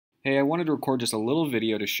Hey, I wanted to record just a little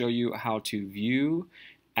video to show you how to view,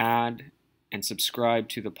 add, and subscribe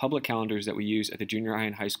to the public calendars that we use at the junior high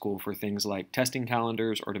and high school for things like testing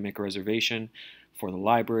calendars or to make a reservation for the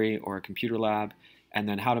library or a computer lab, and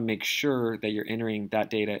then how to make sure that you're entering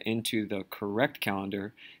that data into the correct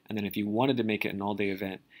calendar. And then if you wanted to make it an all-day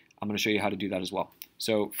event, I'm going to show you how to do that as well.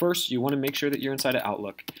 So first, you want to make sure that you're inside of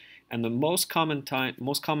Outlook. And the most common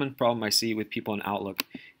problem I see with people in Outlook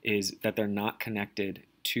is that they're not connected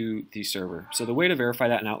to the server. So the way to verify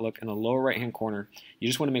that in Outlook, in the lower right hand corner, you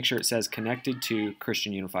just want to make sure it says connected to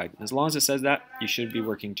Christian Unified. As long as it says that, you should be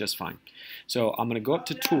working just fine. So I'm going to go up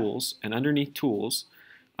to Tools, and underneath Tools,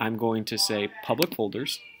 I'm going to say Public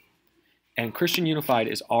Folders. And Christian Unified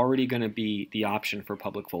is already going to be the option for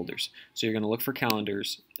public folders. So you're going to look for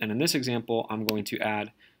calendars. And in this example, I'm going to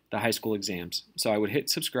add the high school exams. So I would hit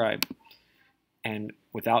subscribe. And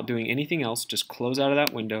without doing anything else, just close out of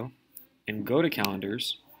that window and go to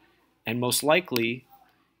calendars. And most likely,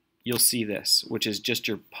 you'll see this, which is just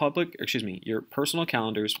your your personal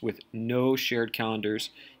calendars with no shared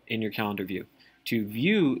calendars in your calendar view. To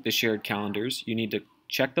view the shared calendars, you need to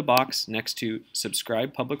check the box next to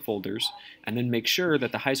subscribe public folders and then make sure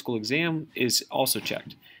that the high school exam is also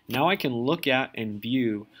checked. Now I can look at and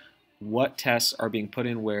view what tests are being put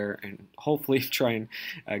in where and hopefully try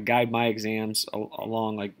and guide my exams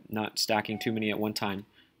along, like not stacking too many at one time.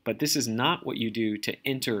 But this is not what you do to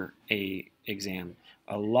enter a exam.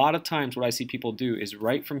 A lot of times what I see people do is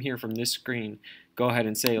right from here, from this screen, go ahead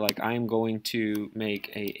and say like I'm going to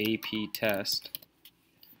make a AP test.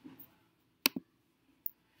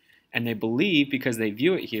 And they believe because they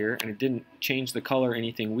view it here and it didn't change the color or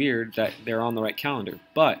anything weird that they're on the right calendar.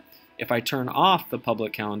 But if I turn off the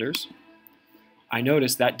public calendars, I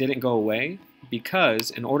notice that didn't go away because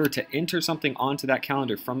in order to enter something onto that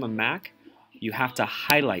calendar from a Mac, you have to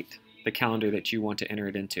highlight the calendar that you want to enter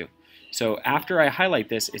it into. So after I highlight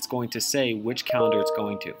this, it's going to say which calendar it's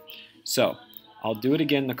going to. So I'll do it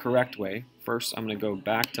again the correct way. First, I'm going to go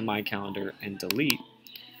back to my calendar and delete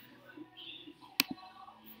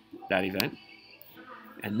that event.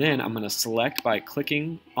 And then I'm going to select by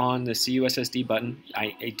clicking on the CUSSD button.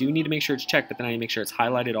 I do need to make sure it's checked, but then I need to make sure it's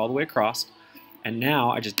highlighted all the way across. And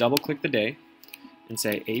now I just double click the day and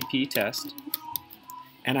say AP test.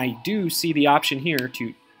 And I do see the option here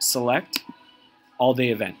to select all day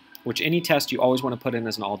event, which any test you always want to put in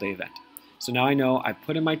as an all day event. So now I know I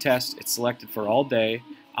put in my test, it's selected for all day.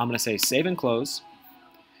 I'm going to say save and close.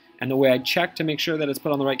 And the way I check to make sure that it's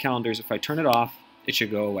put on the right calendar is if I turn it off, it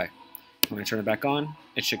should go away. When I turn it back on,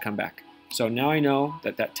 it should come back. So now I know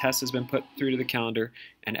that that test has been put through to the calendar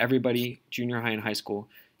and everybody, junior high and high school,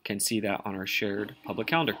 can see that on our shared public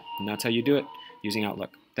calendar. And that's how you do it using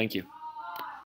Outlook. Thank you.